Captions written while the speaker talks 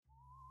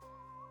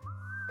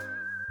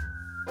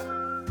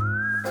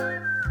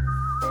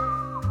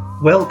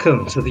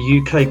Welcome to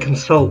the UK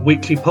Consult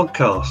Weekly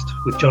Podcast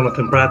with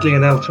Jonathan Bradley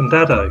and Elton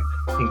Dado,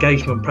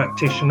 engagement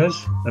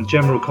practitioners and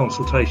general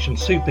consultation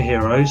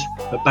superheroes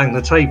that bang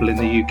the table in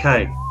the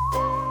UK.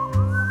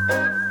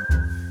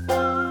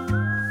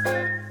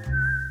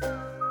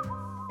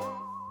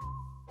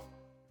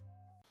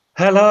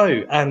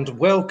 Hello and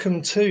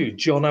welcome to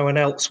Jono and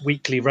Elt's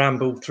weekly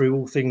ramble through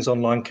all things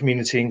online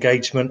community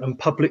engagement and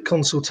public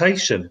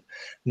consultation.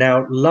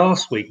 Now,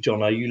 last week,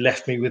 Jono, you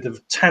left me with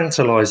a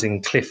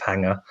tantalising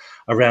cliffhanger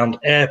around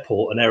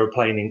airport and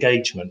aeroplane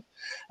engagement.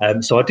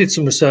 So I did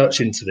some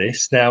research into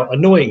this. Now,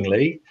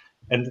 annoyingly,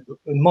 and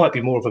it might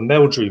be more of a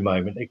Meldrew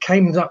moment, it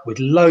came up with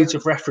loads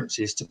of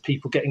references to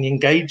people getting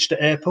engaged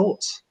at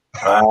airports.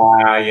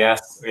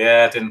 Yes.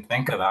 Yeah, I didn't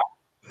think of that.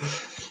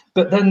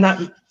 But then that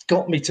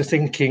got me to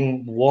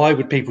thinking, why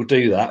would people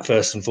do that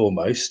first and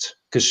foremost?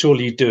 Because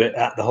surely you'd do it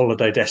at the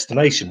holiday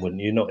destination,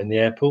 wouldn't you? Not in the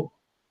airport.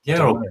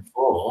 Yeah, or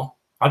before.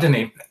 I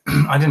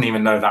didn't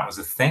even know that was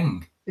a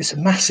thing. It's a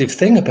massive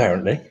thing,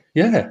 apparently.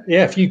 Yeah.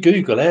 If you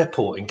Google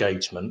airport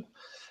engagement,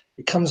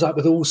 it comes up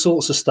with all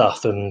sorts of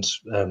stuff and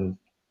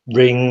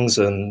rings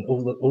and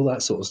all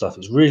that sort of stuff.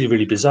 It's really,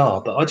 really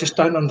bizarre. But I just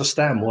don't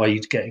understand why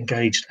you'd get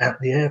engaged at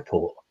the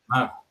airport.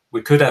 No,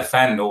 we could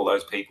offend all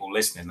those people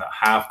listening that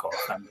have got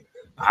offended.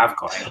 Have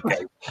got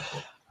engaged.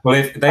 Well,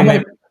 if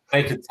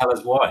they could tell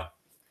us why.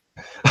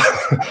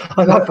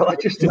 I know, but I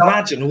just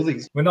imagine all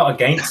these. We're not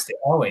against it,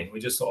 are we? We're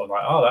just sort of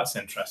like, oh, that's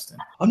interesting.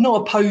 I'm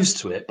not opposed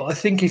to it, but I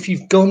think if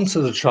you've gone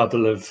to the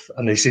trouble of,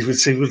 and this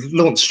is we've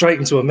launched straight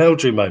into a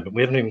Meldrew moment.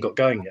 We haven't even got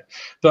going yet.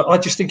 But I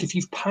just think if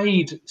you've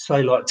paid,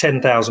 say, like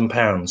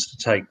 £10,000 to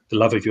take the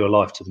love of your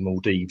life to the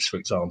Maldives, for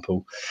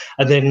example,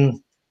 and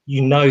then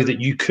you know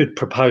that you could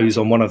propose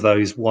on one of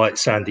those white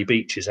sandy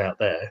beaches out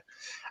there,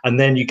 and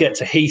then you get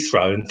to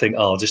Heathrow and think,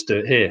 oh, I'll just do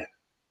it here.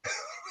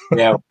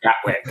 Yeah,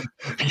 Gatwick.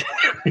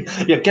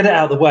 Yeah, get it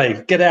out of the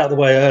way. Get it out of the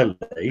way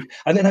early.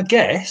 And then I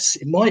guess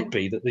it might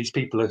be that these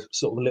people are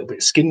sort of a little bit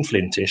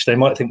skinflintish. They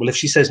might think, well, if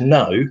she says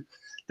no,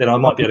 then I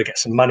might be able to get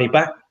some money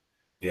back.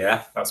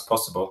 Yeah, that's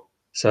possible.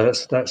 So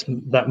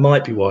that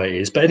might be why it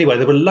is. But anyway,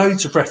 there were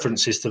loads of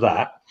references to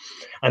that.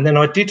 And then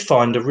I did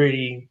find a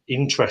really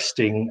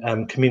interesting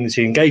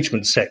community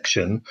engagement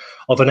section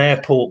of an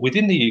airport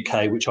within the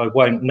UK, which I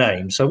won't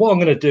name. So what I'm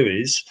going to do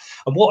is,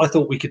 and what I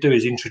thought we could do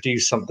is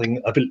introduce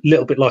something a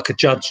little bit like a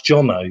Judge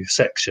Jono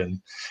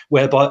section,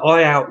 whereby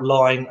I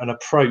outline an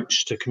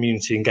approach to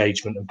community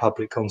engagement and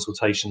public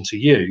consultation to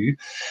you,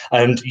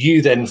 and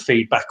you then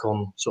feed back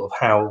on sort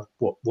of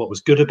what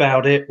was good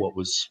about it, what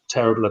was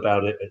terrible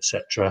about it,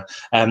 etc.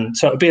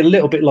 So it'd be a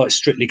little bit like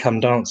Strictly Come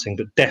Dancing,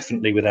 but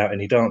definitely without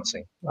any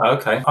dancing.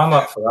 Okay, I'm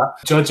up for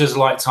that. Judges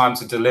like time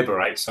to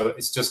deliberate, so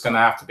it's just going to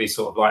have to be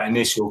sort of like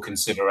initial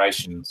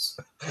considerations.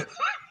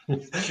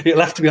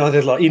 It'll have to be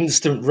either like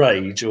instant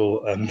rage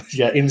or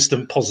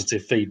instant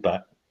positive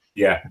feedback.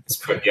 Yeah,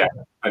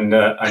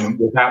 and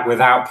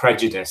without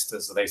prejudice,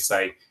 as they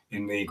say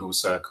in legal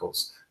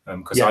circles,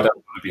 because I don't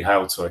want to be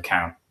held to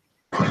account.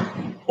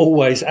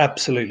 Always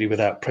absolutely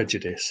without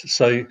prejudice.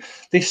 So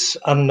this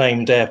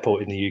unnamed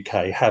airport in the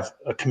UK have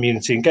a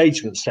community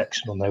engagement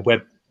section on their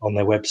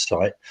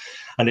website,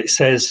 and it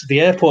says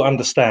the airport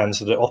understands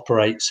that it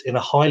operates in a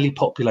highly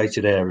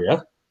populated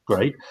area,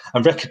 great,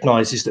 and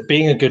recognises that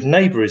being a good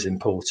neighbour is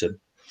important.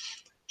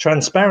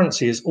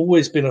 Transparency has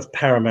always been of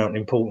paramount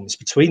importance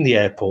between the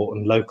airport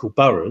and local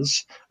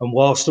boroughs, and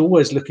whilst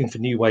always looking for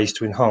new ways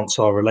to enhance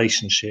our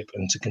relationship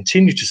and to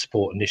continue to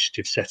support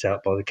initiatives set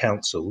out by the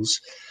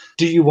councils,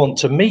 do you want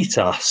to meet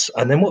us?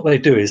 And then what they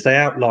do is they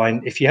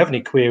outline, if you have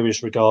any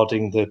queries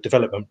regarding the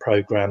development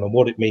programme and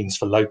what it means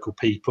for local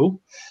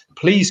people,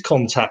 please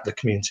contact the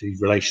Community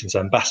Relations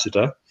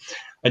Ambassador.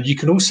 And you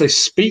can also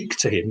speak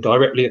to him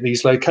directly at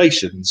these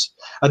locations.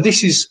 And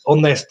this is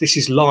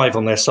live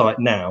on their site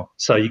now.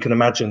 So you can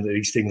imagine that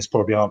these things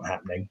probably aren't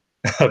happening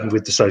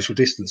with the social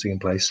distancing in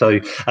place. So,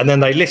 and then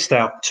they list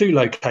out 2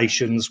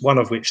 locations, one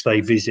of which they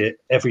visit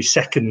every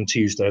second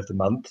Tuesday of the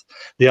month.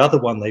 The other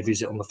one they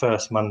visit on the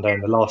first Monday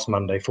and the last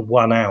Monday for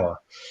 1 hour.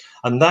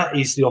 And that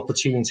is the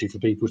opportunity for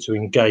people to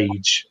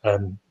engage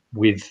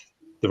with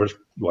the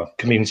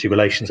Community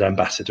Relations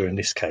Ambassador in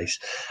this case.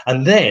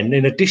 And then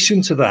in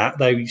addition to that,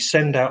 they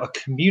send out a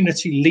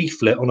community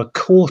leaflet on a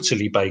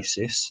quarterly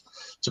basis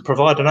to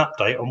provide an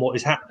update on what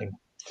is happening.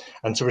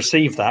 And to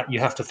receive that, you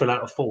have to fill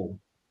out a form.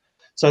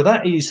 So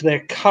that is their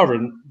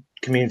current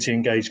community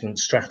engagement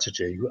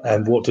strategy.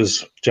 And what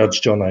does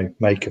Judge Jono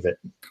make of it?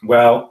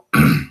 Well,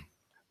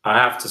 I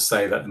have to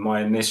say that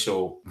my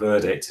initial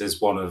verdict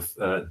is one of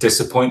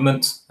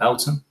disappointment,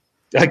 Elton.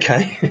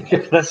 Okay,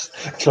 that's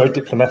very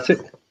diplomatic.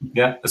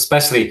 Yeah,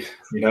 especially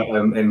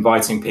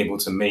inviting people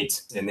to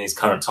meet in these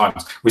current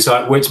times,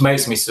 which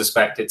makes me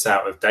suspect it's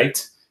out of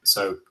date.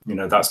 So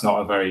that's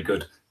not a very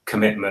good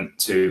commitment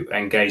to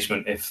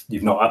engagement if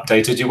you've not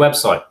updated your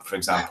website, for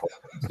example,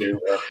 to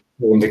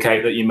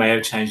indicate that you may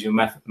have changed your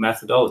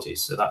methodology.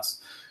 So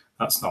that's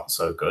not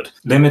so good.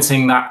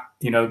 Limiting that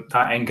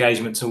that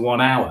engagement to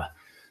 1 hour.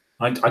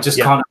 I just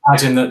can't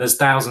imagine that there's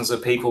thousands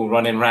of people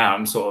running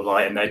around sort of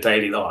like in their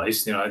daily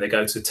lives. You know, they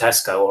go to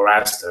Tesco or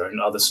Asda and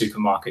other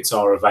supermarkets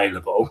are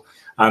available,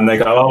 and they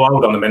go, oh,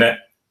 hold on a minute,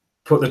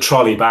 put the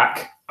trolley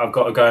back. I've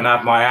got to go and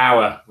have my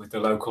hour with the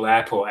local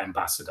airport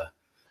ambassador.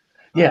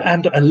 Yeah,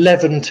 and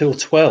 11 till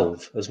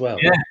 12 as well.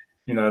 Yeah,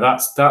 you know,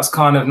 that's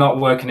kind of not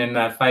working in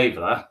their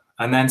favour.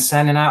 And then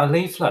sending out a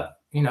leaflet,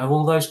 you know,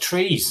 all those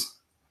trees.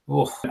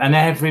 Oh, and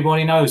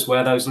everybody knows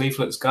where those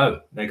leaflets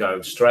go. They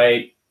go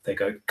straight. They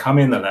come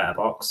in the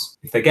letterbox.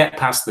 If they get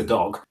past the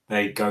dog,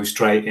 they go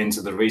straight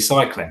into the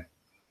recycling.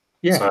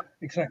 Yeah, so,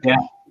 exactly. Yeah,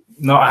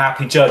 not a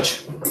happy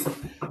judge.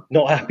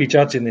 Not a happy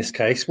judge in this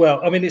case.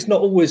 Well, I mean, it's not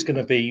always going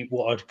to be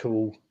what I'd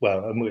call,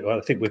 well, I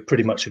think we're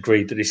pretty much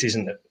agreed that this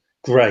isn't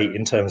great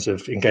in terms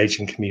of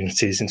engaging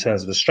communities in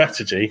terms of the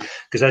strategy,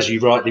 because as you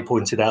rightly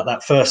pointed out,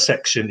 that first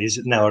section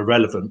is now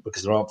irrelevant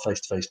because there aren't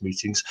face-to-face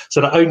meetings. So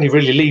that only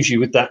really leaves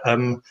you with that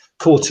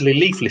quarterly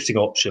leafleting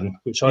option,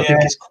 which I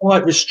think is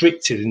quite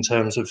restricted in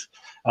terms of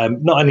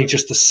not only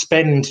just the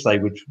spend they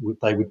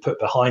would put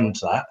behind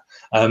that,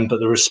 but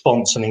the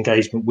response and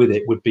engagement with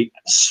it would be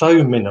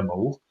so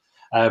minimal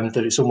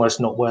that it's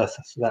almost not worth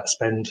that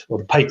spend or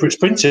the paper it's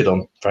printed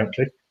on,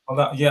 frankly.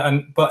 Well,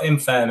 but in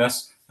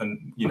fairness,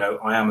 and you know,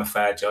 I am a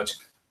fair judge,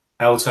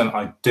 Elton,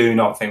 I do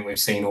not think we've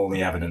seen all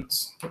the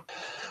evidence.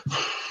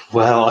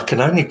 Well, I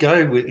can only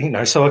go with, you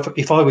know, so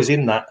if I was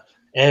in that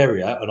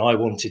area and I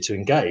wanted to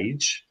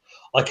engage,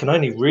 I can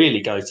only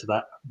really go to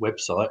that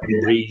website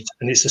and read,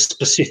 and it's a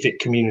specific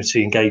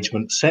community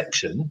engagement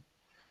section,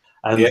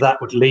 and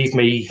that would leave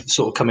me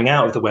sort of coming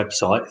out of the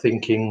website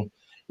thinking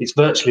it's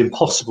virtually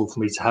impossible for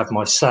me to have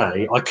my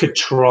say. I could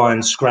try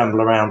and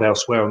scramble around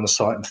elsewhere on the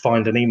site and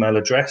find an email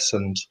address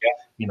and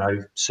you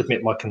know,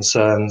 submit my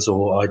concerns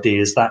or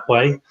ideas that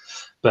way.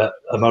 But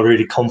am I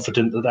really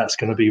confident that that's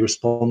going to be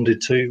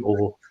responded to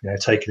or, you know,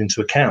 taken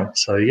into account?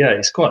 So yeah,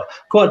 it's quite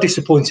a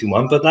disappointing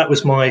one. But that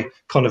was my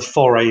kind of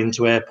foray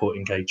into airport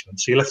engagement.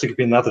 So you'll have to give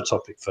me another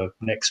topic for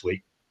next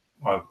week.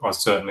 I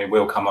certainly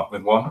will come up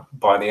with one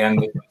by the end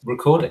of the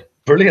recording.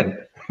 Brilliant.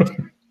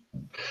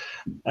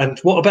 And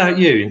what about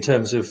you in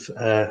terms of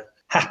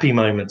happy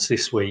moments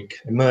this week,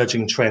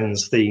 emerging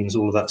trends, themes,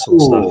 all of that sort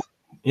of stuff?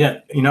 Yeah,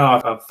 you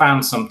know, I've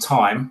found some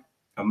time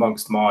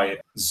amongst my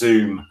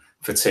Zoom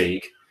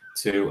fatigue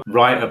to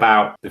write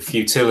about the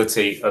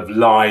futility of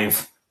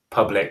live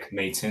public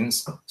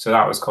meetings. So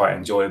that was quite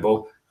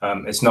enjoyable.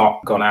 It's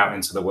not gone out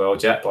into the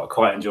world yet, but I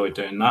quite enjoyed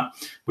doing that.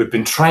 We've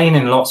been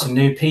training lots of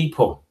new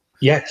people.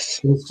 Yes.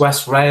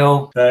 West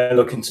Rail, they're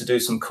looking to do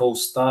some cool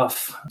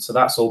stuff. So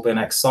that's all been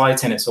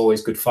exciting. It's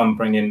always good fun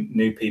bringing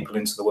new people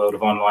into the world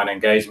of online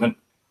engagement.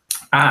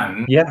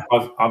 And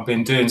I've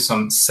been doing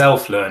some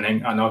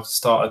self-learning, and I've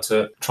started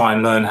to try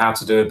and learn how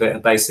to do a bit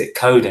of basic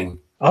coding.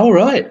 Oh,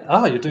 right.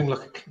 You're doing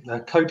like a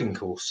coding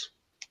course.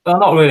 Well,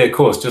 not really a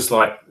course, just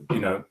like, you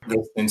know,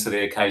 listening to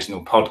the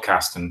occasional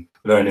podcast and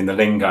learning the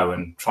lingo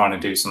and trying to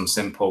do some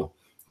simple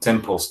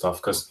stuff.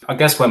 Because I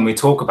guess when we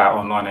talk about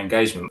online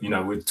engagement, you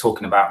know, we're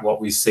talking about what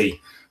we see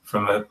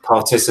from a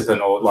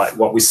participant or like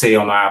what we see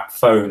on our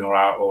phone or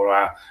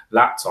our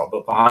laptop,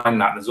 but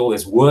behind that there's all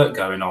this work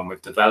going on with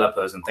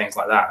developers and things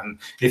like that. And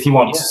if you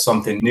want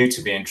something new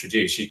to be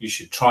introduced, you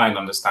should try and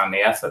understand the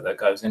effort that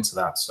goes into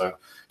that. So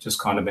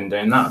just kind of been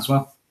doing that as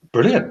well.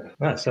 Brilliant.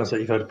 That sounds like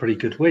you've had a pretty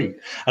good week.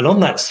 And on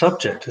that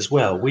subject as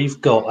well, we've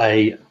got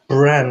a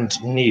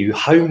brand new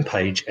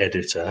homepage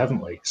editor,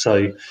 haven't we?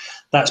 So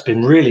that's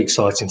been really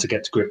exciting to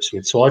get to grips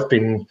with. So I've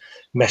been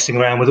messing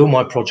around with all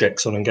my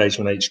projects on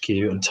Engagement HQ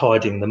and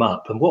tidying them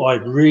up. And what I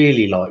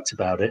really liked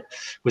about it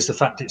was the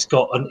fact it's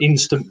got an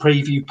instant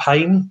preview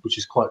pane, which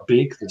is quite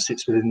big, that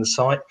sits within the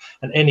site.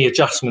 And any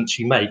adjustments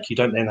you make, you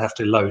don't then have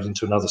to load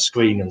into another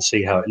screen and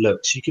see how it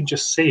looks. You can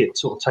just see it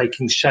sort of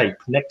taking shape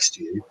next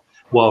to you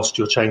whilst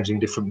you're changing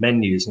different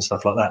menus and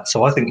stuff like that.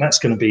 So I think that's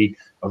going to be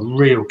a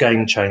real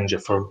game changer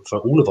for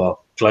all of our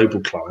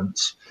global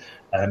clients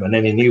and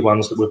any new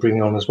ones that we're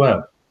bringing on as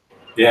well.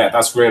 Yeah,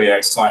 that's really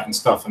exciting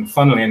stuff. And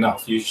funnily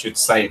enough, you should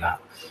say that,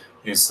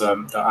 is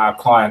that our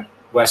client,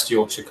 West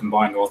Yorkshire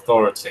Combined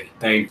Authority,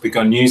 they've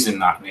begun using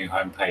that new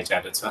homepage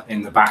editor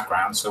in the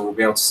background. So we'll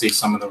be able to see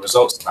some of the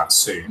results of that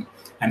soon.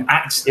 And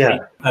actually,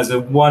 as a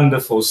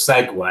wonderful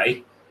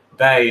segue,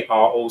 they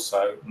are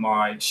also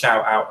my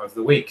shout out of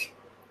the week.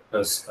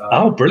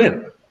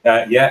 Brilliant.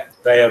 They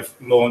have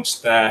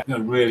launched their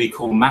really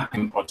cool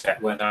mapping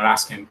project where they're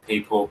asking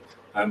people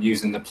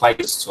using the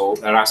Places tool,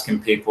 they're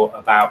asking people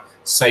about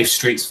safe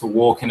streets for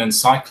walking and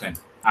cycling.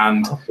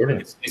 And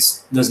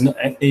it's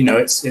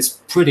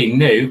pretty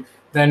new.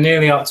 They're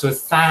nearly up to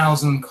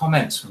 1,000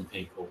 comments from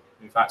people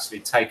who've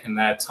actually taken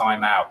their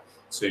time out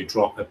to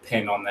drop a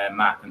pin on their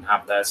map and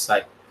have their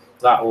say.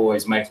 That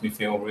always makes me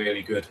feel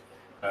really good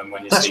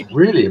when you see. That's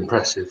really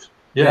impressive.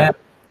 Yeah.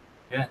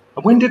 And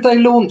when did they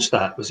launch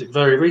that? Was it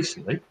very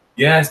recently?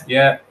 Yeah.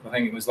 I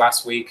think it was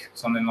last week,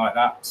 something like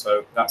that.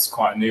 So that's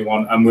quite a new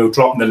one. And we'll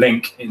drop the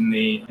link in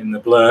the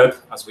blurb,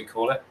 as we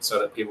call it, so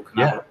that people can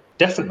have it.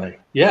 Definitely.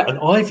 Yeah, and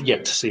I've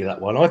yet to see that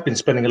one. I've been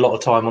spending a lot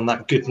of time on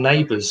that Good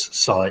Neighbours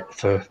site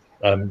for,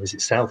 is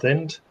it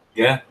Southend?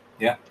 Yeah,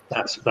 Yeah.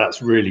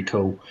 That's really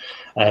cool.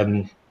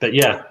 But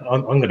yeah,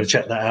 I'm going to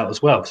check that out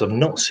as well, because I've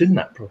not seen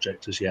that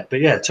project as yet. But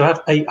yeah, to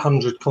have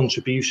 800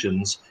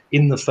 contributions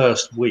in the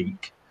first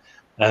week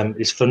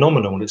is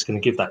phenomenal. It's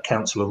going to give that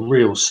council a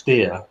real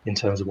steer in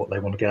terms of what they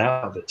want to get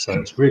out of it. So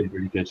it's really,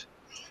 really good.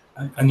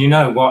 And you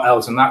know what,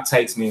 Elton, that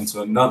takes me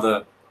into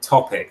another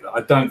topic that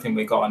I don't think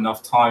we got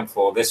enough time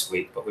for this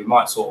week, but we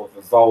might sort of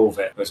evolve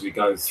it as we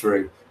go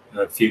through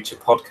future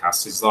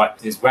podcasts,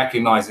 is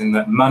recognizing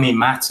that money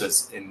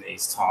matters in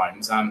these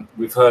times. And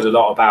we've heard a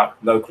lot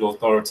about local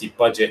authority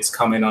budgets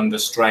coming under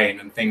strain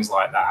and things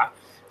like that.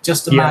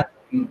 Just imagine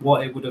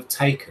what it would have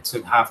taken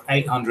to have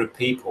 800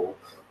 people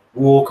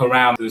walk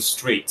around the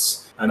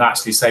streets and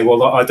actually say,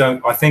 well,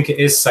 I think it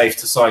is safe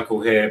to cycle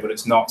here, but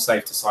it's not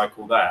safe to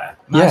cycle there.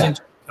 Imagine,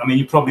 I mean,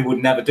 you probably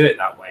would never do it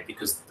that way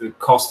because the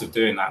cost of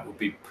doing that would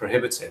be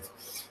prohibitive.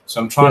 So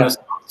I'm trying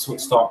to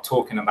start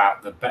talking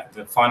about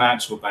the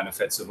financial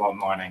benefits of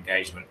online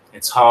engagement.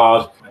 It's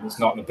hard and it's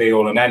not the be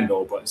all and end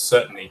all, but it's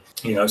certainly,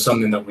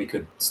 something that we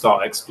could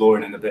start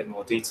exploring in a bit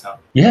more detail.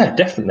 Yeah,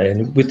 definitely.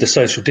 And with the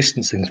social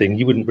distancing thing,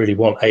 you wouldn't really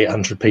want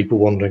 800 people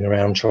wandering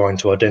around trying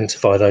to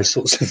identify those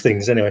sorts of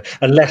things anyway,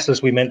 unless,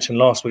 as we mentioned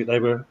last week, they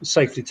were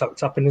safely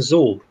tucked up in a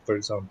Zorb, for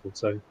example.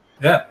 So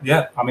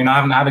yeah. I mean, I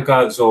haven't had a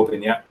go at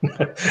Zorbing yet.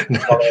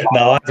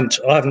 No,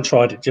 I haven't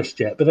tried it just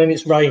yet. But then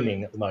it's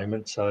raining at the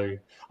moment, so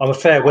I'm a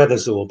fair weather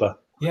Zorber.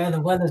 Yeah, the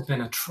weather's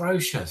been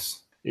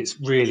atrocious. It's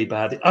really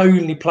bad. The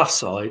only plus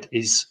side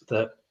is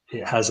that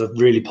it has a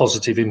really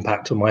positive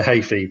impact on my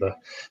hay fever,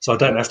 so I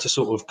don't have to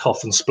sort of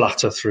cough and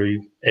splutter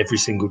through every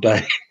single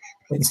day.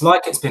 It's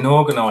like it's been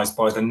organised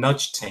by the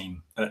Nudge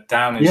team at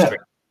Downing Street.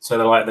 So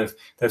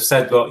they've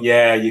said, look,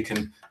 you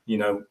can,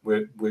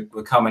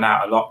 we're coming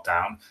out of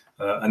lockdown.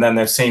 And then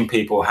they've seen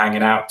people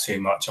hanging out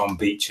too much on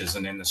beaches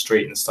and in the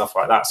street and stuff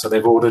like that. So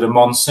they've ordered a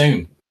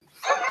monsoon.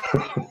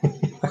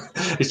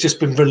 It's just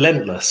been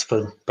relentless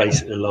for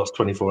basically the last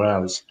 24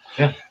 hours.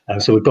 Yeah.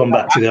 And so we've gone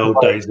back to the old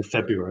days of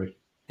February.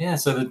 Yeah.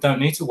 So they don't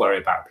need to worry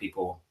about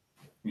people,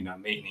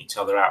 meeting each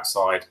other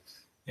outside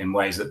in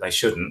ways that they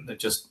shouldn't. They've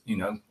just,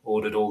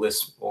 ordered all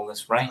this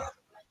rain.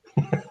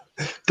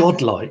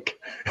 Godlike.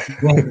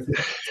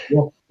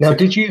 Yeah. Now,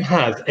 did you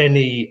have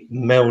any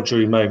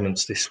Meldrew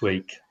moments this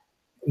week?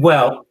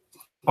 Well,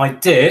 I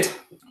did,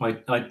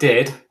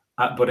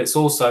 but it's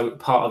also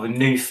part of a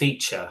new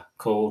feature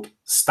called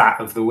Stat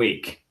of the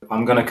Week.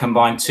 I'm going to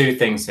combine two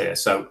things here.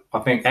 So I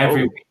think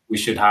every week we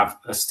should have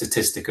a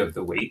statistic of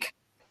the week.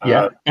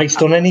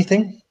 Based on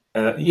anything?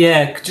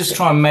 Just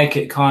try and make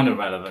it kind of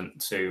relevant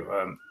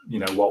to,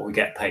 what we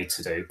get paid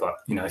to do. But,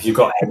 if you've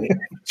got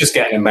just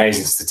get an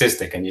amazing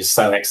statistic and you're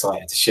so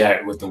excited to share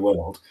it with the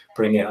world,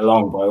 bring it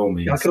along by all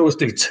means. I could always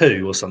do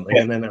two or something,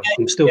 and then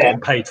I'm still getting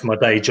paid for my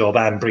day job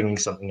and bringing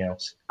something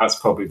else. That's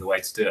probably the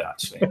way to do it,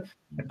 actually.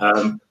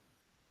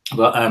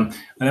 But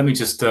let me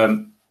just...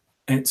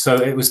 so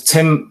it was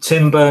Tim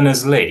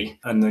Berners-Lee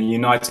and the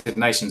United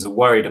Nations are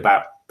worried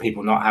about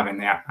people not having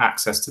the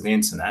access to the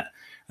internet.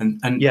 And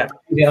believe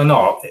it or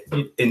not,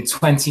 in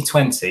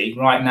 2020,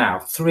 right now,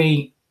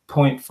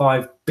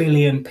 3.5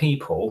 billion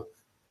people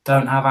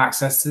don't have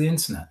access to the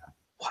internet.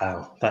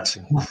 Wow, that's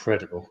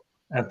incredible.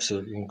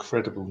 Absolutely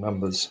incredible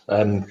numbers.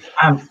 And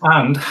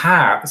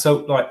how? So,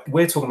 like,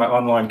 we're talking about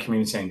online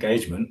community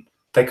engagement.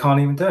 They can't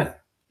even do it.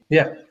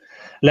 Yeah,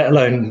 let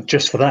alone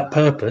just for that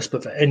purpose,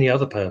 but for any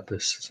other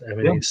purpose. I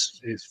mean,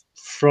 it's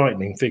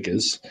frightening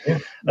figures. Yeah.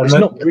 And it's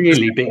not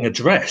really being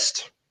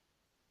addressed.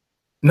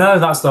 No,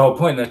 that's the whole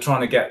point. They're trying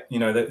to get,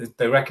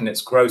 they reckon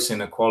it's gross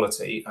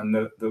inequality.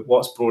 And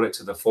what's brought it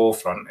to the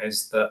forefront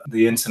is that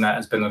the internet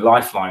has been a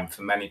lifeline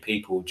for many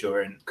people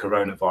during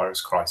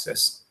coronavirus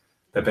crisis.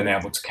 They've been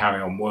able to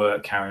carry on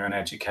work, carry on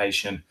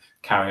education,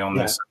 carry on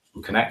their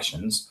social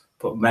connections.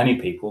 But many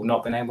people have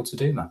not been able to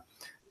do that.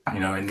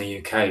 In the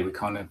UK, we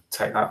kind of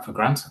take that for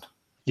granted.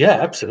 Yeah,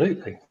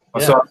 absolutely.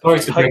 So I'm sorry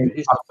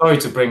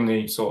to bring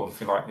the sort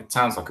of it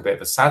sounds like a bit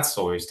of a sad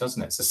story,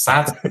 doesn't it? It's a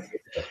sad.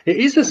 It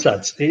is a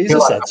sad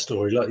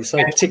story, like you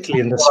say,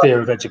 particularly in the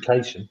sphere of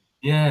education.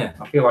 Yeah,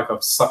 I feel like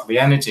I've sucked the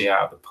energy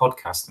out of the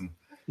podcast,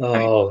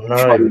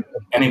 and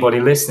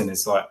anybody listening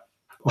is like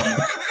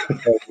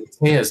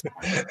tears.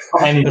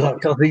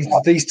 Like, God,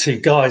 these two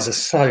guys are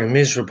so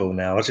miserable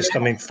now.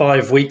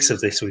 5 weeks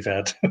of this we've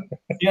had.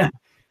 Yeah,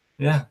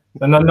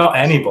 and not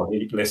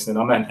anybody listening.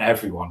 I meant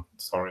everyone.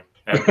 Sorry.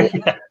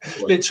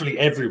 Literally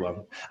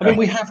everyone. I mean,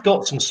 we have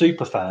got some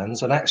super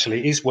fans, and actually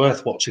it is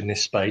worth watching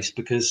this space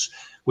because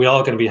we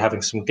are going to be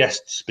having some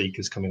guest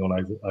speakers coming on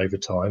over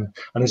time,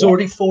 and there's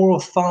already 4 or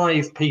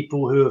 5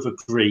 people who have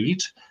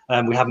agreed,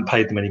 and we haven't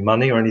paid them any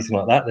money or anything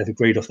like that. They've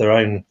agreed off their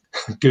own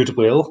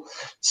goodwill.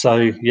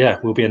 So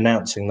we'll be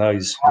announcing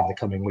those in the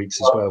coming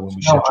weeks as well when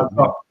we schedule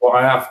them.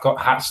 What I have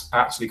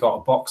actually got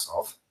a box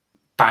of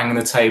Bang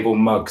the Table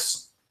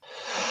mugs.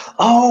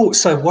 Oh,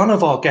 so one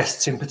of our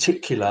guests in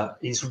particular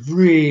is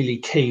really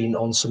keen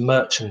on some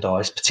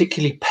merchandise,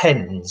 particularly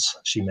pens,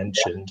 she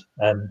mentioned.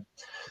 They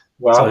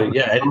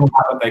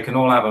can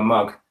all have a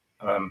mug.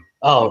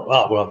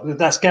 Well,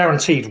 that's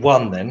guaranteed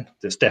one then.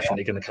 That's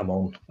definitely going to come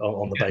on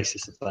the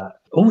basis of that.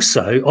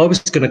 Also, I was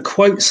going to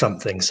quote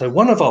something. So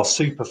one of our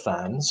super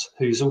fans,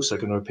 who's also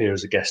going to appear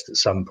as a guest at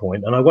some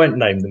point, and I won't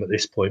name them at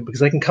this point because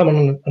they can come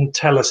on and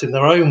tell us in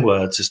their own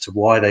words as to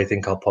why they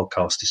think our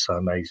podcast is so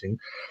amazing,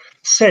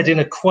 said in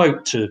a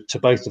quote to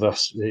both of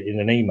us in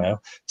an email,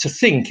 to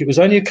think it was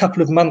only a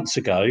couple of months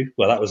ago.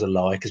 Well, that was a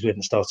lie because we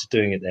hadn't started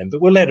doing it then,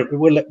 but we'll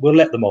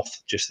let them off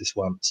just this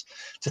once.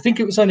 To think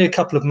it was only a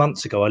couple of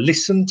months ago, I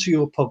listened to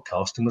your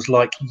podcast and was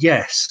like,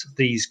 yes,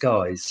 these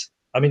guys.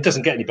 I mean, it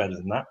doesn't get any better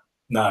than that.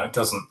 No, it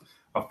doesn't.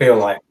 I feel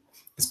like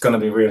it's going to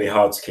be really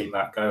hard to keep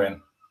that going.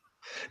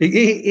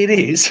 It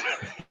is.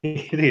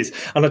 It is.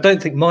 And I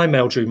don't think my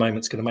Meldrew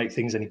moment's going to make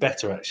things any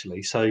better,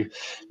 actually. So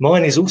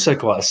mine is also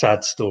quite a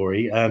sad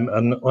story. And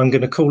I'm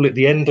going to call it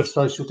the end of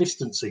social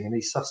distancing in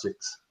East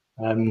Sussex.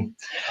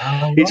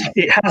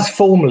 It has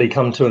formally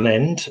come to an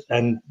end.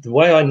 And the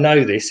way I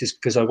know this is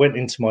because I went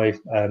into my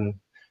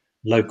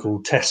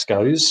local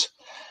Tesco's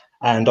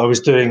and I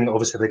was doing,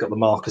 obviously they got the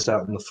markers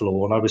out on the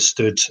floor and I was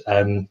stood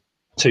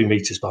 2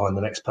 meters behind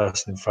the next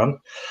person in front.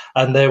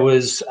 And there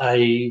was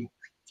a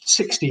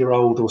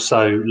 60-year-old or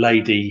so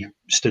lady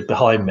stood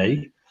behind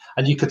me,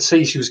 and you could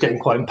see she was getting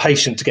quite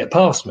impatient to get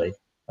past me.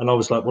 And I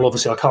was like, well,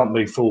 obviously I can't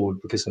move forward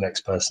because the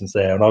next person's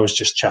there. And I was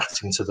just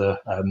chatting to the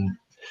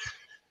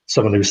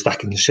someone who was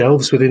stacking the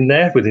shelves within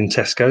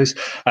Tesco's,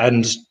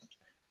 and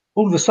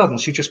all of a sudden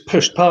she just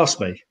pushed past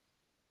me.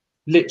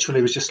 Literally,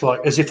 it was just like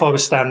as if I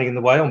was standing in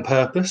the way on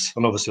purpose.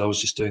 And obviously I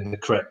was just doing the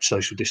correct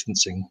social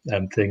distancing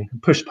thing,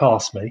 and pushed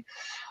past me.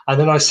 And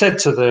then I said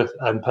to the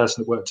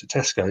person that worked at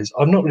Tesco's,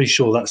 I'm not really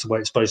sure that's the way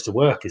it's supposed to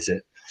work, is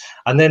it?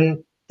 And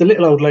then the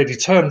little old lady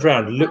turned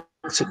around and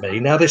looked at me.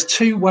 Now, there's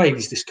two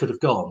ways this could have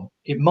gone.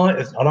 It might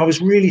have, and I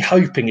was really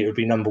hoping it would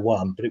be number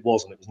one, but it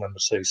wasn't. It was number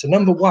two. So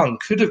number one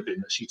could have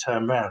been that she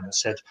turned around and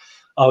said,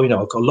 oh,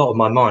 I've got a lot on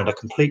my mind. I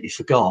completely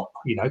forgot,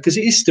 because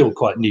it is still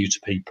quite new to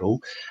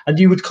people. And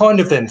you would kind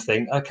of then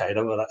think, okay,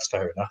 well, that's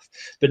fair enough.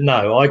 But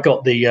no, I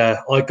got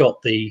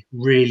the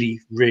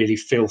really, really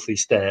filthy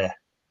stare,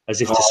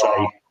 as if to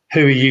say,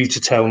 who are you to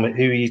tell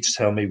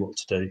me what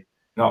to do?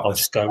 I'll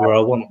just go where I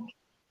want.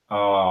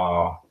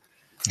 Oh,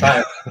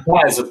 that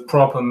is a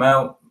proper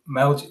melt.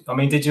 I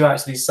mean, did you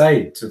actually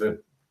say to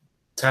the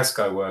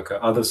Tesco worker,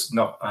 other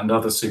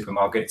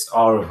supermarkets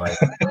are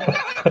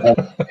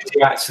available? Did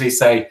you actually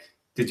say,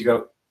 did you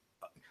go,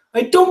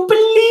 I don't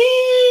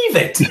believe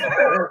it?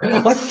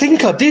 I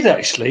think I did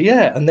actually,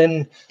 yeah. And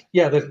then,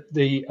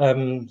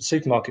 the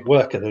supermarket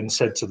worker then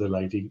said to the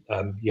lady,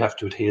 you have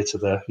to adhere to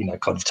the,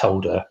 kind of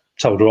told her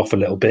off a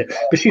little bit,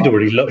 but she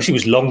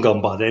was long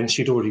gone by then.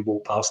 She'd already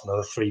walked past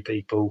another three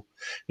people,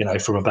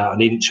 from about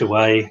an inch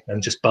away,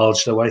 and just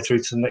barged her way through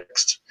to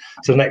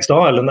the next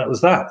aisle, and that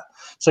was that.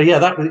 So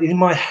that in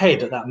my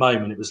head at that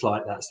moment, it was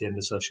like, that's the end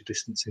of social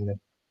distancing then.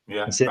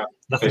 Yeah, that's it.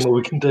 Nothing more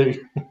we can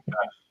do.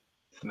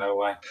 No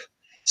way.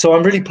 So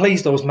I'm really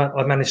pleased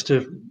I managed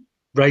to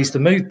raise the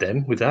mood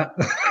then with that.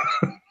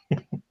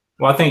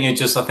 Well, I think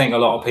a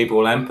lot of people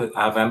will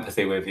have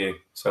empathy with you,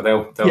 so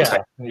they'll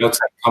take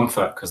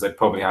comfort because they've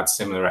probably had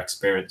similar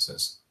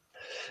experiences.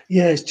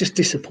 Yeah, it's just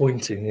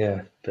disappointing.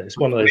 Yeah, but it's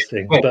one of those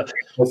things. But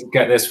let's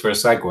get this for a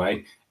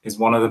segue. Is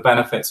one of the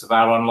benefits of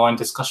our online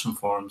discussion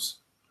forums,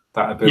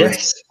 that ability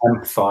to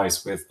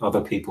empathise with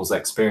other people's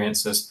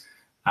experiences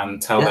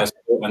and tell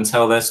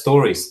their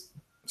stories.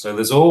 So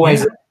there's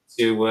always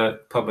to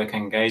public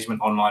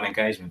engagement, online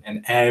engagement,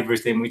 in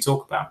everything we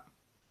talk about.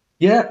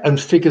 Yeah, and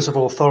figures of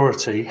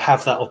authority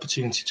have that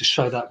opportunity to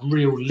show that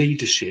real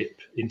leadership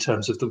in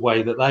terms of the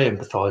way that they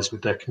empathise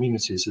with their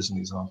communities, as an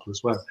example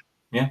as well.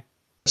 Yeah.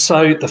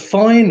 So the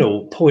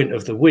final point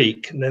of the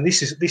week, and then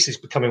this is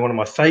becoming one of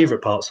my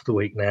favourite parts of the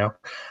week now,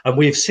 and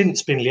we've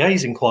since been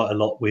liaising quite a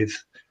lot with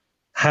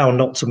How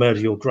Not to Murder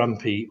Your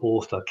Grumpy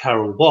author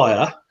Carol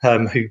Wire,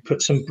 who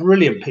put some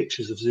brilliant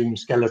pictures of Zoom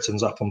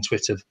skeletons up on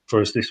Twitter for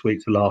us this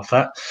week to laugh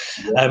at.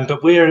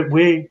 But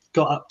we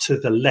got up to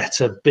the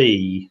letter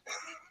B.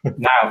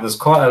 Now, there's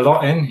quite a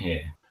lot in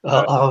here.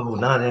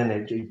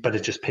 No, you better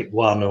just pick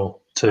one or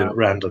two at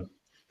random.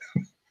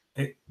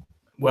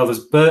 What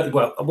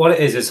it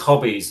is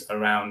hobbies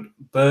around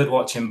bird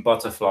watching,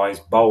 butterflies,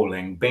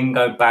 bowling,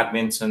 bingo,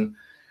 badminton,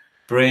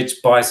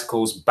 bridge,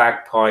 bicycles,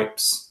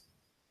 bagpipes,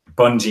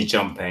 bungee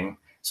jumping.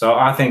 So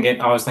I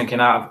was thinking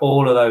out of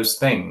all of those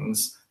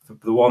things,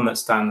 the one that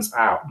stands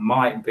out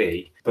might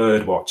be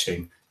bird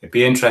watching. It'd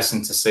be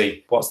interesting to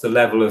see what's the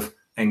level of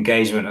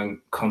engagement and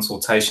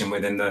consultation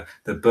within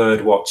the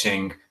bird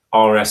watching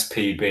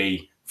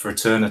RSPB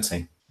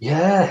fraternity.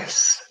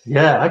 Yes.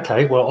 Yeah.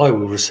 Okay. Well, I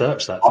will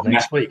research that for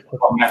next week.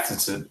 What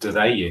methods do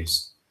they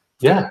use?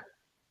 Yeah.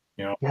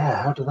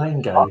 Yeah. How do they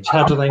engage?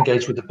 How do they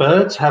engage with the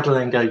birds? How do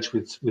they engage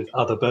with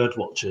other bird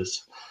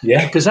watchers?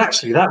 Yeah. Because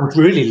actually that would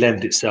really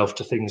lend itself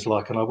to things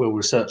like, and I will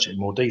research it in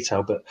more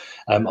detail, but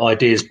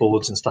ideas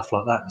boards and stuff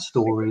like that, and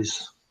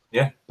stories.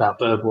 Yeah. About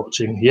bird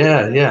watching.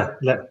 Yeah.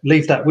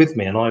 Leave that with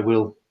me, and I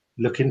will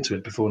look into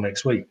it before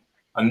next week.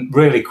 And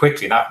really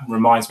quickly, that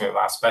reminds me of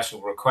our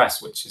special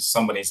request, which is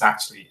somebody's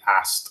actually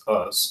asked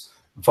us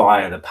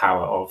via the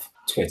power of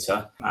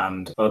Twitter,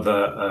 and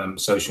other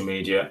social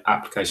media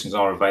applications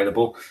are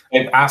available.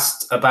 They've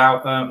asked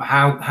about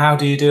how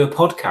do you do a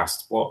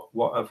podcast?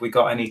 What have we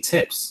got? Any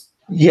tips?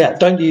 Yeah,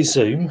 don't use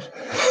Zoom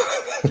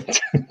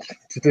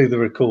to do the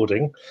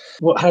recording.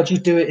 How do you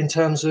do it in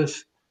terms of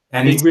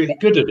being really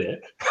good at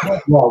it?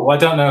 Well, I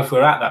don't know if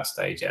we're at that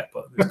stage yet,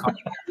 but it's kind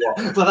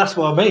of well, that's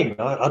what I mean.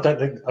 I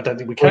don't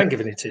think we can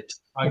give any tips.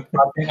 I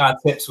think our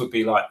tips would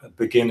be like a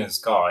beginner's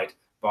guide.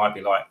 Might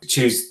be like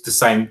choose the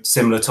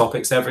similar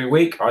topics every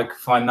week. I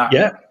find that.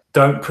 Yeah.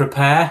 Don't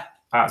prepare.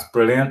 That's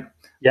brilliant.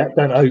 Yeah,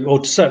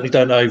 certainly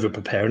don't over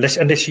prepare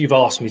unless you've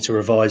asked me to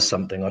revise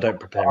something. I don't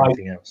prepare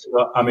anything else.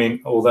 I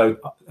mean, although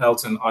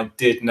Elton, I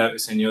did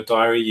notice in your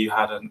diary you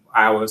had an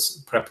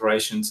hour's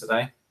preparation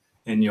today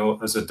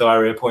as a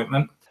diary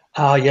appointment.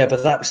 Yeah,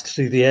 but that was to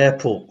do the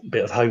airport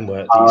bit of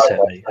homework that you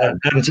sent me,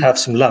 and to have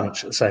some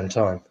lunch at the same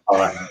time. All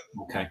right.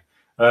 Okay.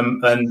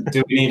 And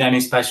do we need any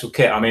special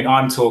kit? I mean,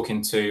 I'm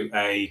talking to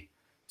a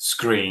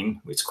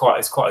screen, it's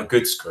quite a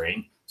good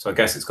screen, so I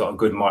guess it's got a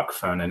good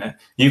microphone in it.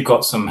 You've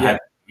got some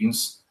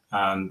headphones,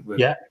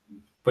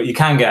 but you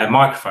can get a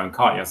microphone,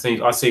 can't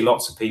you? I see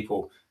lots of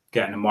people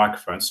getting a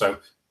microphone, so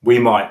we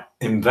might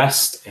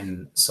invest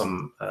in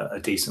a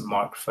decent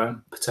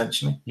microphone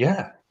potentially.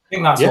 Yeah, I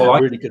think that's a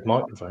really good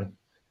microphone.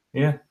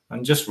 Yeah,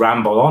 and just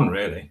ramble on,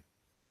 really.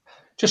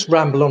 Just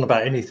ramble on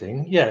about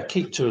anything. Yeah,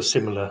 keep to a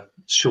similar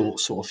short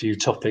sort of few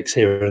topics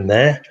here and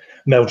there.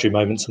 Meldrew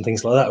moments and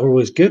things like that are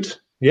always good.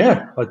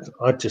 Yeah,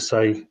 I'd just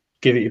say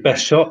give it your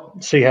best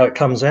shot, see how it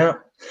comes out,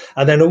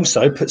 and then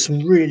also put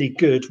some really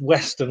good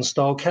Western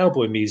style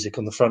cowboy music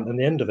on the front and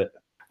the end of it.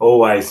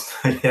 Always,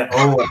 yeah,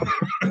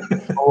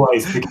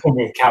 always beginning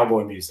with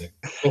cowboy music.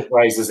 It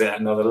raises it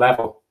another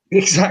level.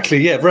 Exactly,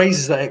 yeah, it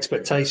raises that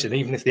expectation,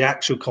 even if the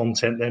actual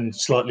content then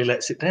slightly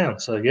lets it down.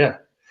 So yeah,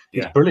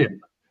 it's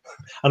brilliant.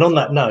 And on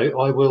that note,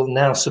 I will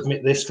now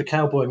submit this for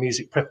cowboy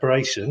music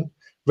preparation,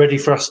 ready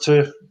for us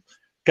to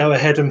go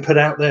ahead and put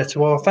out there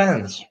to our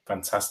fans.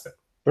 Fantastic.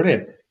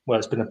 Brilliant. Well,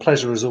 it's been a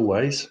pleasure as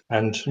always.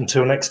 And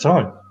until next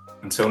time.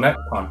 Until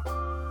next time.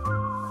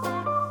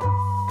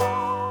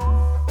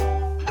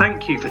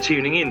 Thank you for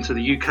tuning in to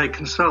the UK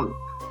Consult.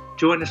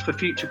 Join us for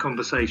future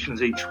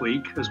conversations each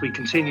week as we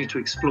continue to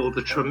explore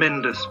the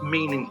tremendous,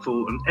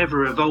 meaningful and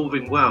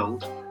ever-evolving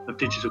world of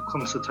digital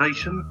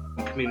consultation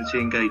and community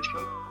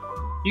engagement.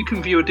 You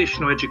can view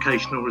additional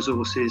educational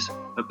resources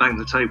at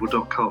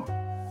bangthetable.com.